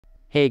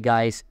Hey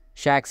guys,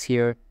 Shax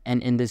here,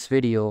 and in this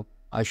video,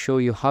 I'll show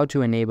you how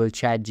to enable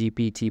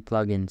ChatGPT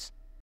plugins.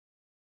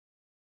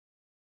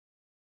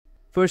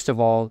 First of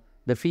all,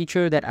 the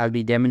feature that I'll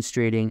be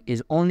demonstrating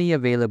is only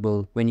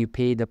available when you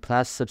pay the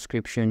Plus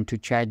subscription to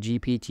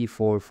ChatGPT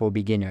 4 for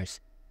beginners.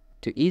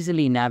 To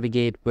easily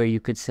navigate where you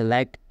could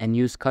select and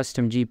use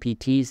custom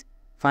GPTs,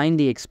 find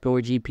the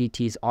Explore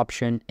GPTs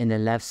option in the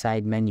left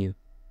side menu.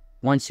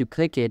 Once you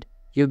click it,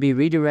 you'll be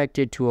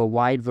redirected to a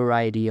wide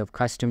variety of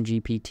custom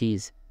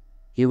GPTs.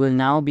 You will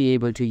now be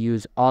able to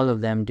use all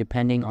of them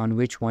depending on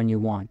which one you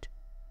want.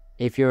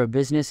 If you're a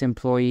business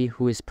employee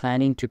who is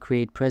planning to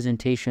create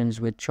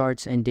presentations with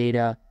charts and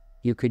data,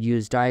 you could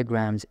use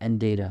diagrams and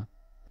data.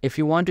 If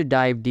you want to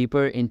dive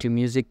deeper into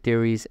music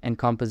theories and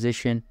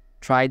composition,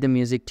 try the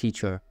music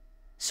teacher.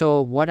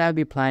 So what I'll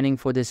be planning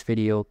for this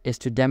video is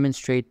to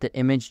demonstrate the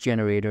image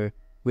generator,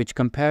 which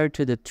compared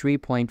to the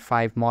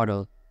 3.5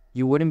 model,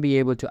 you wouldn't be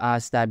able to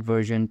ask that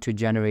version to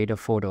generate a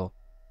photo.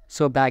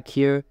 So back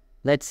here,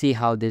 let's see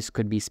how this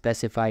could be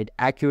specified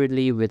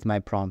accurately with my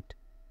prompt.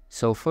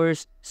 So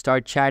first,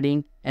 start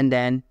chatting and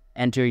then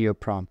enter your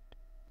prompt.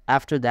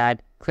 After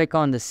that, click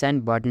on the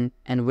send button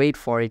and wait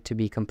for it to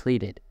be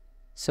completed.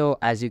 So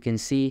as you can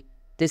see,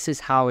 this is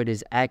how it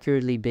is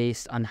accurately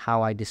based on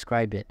how I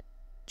describe it.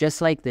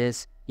 Just like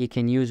this, you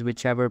can use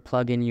whichever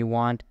plugin you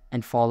want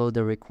and follow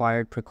the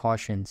required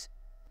precautions.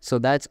 So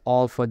that's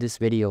all for this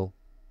video.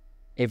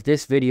 If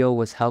this video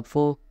was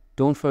helpful,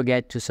 don't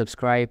forget to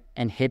subscribe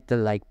and hit the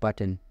like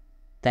button.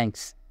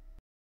 Thanks.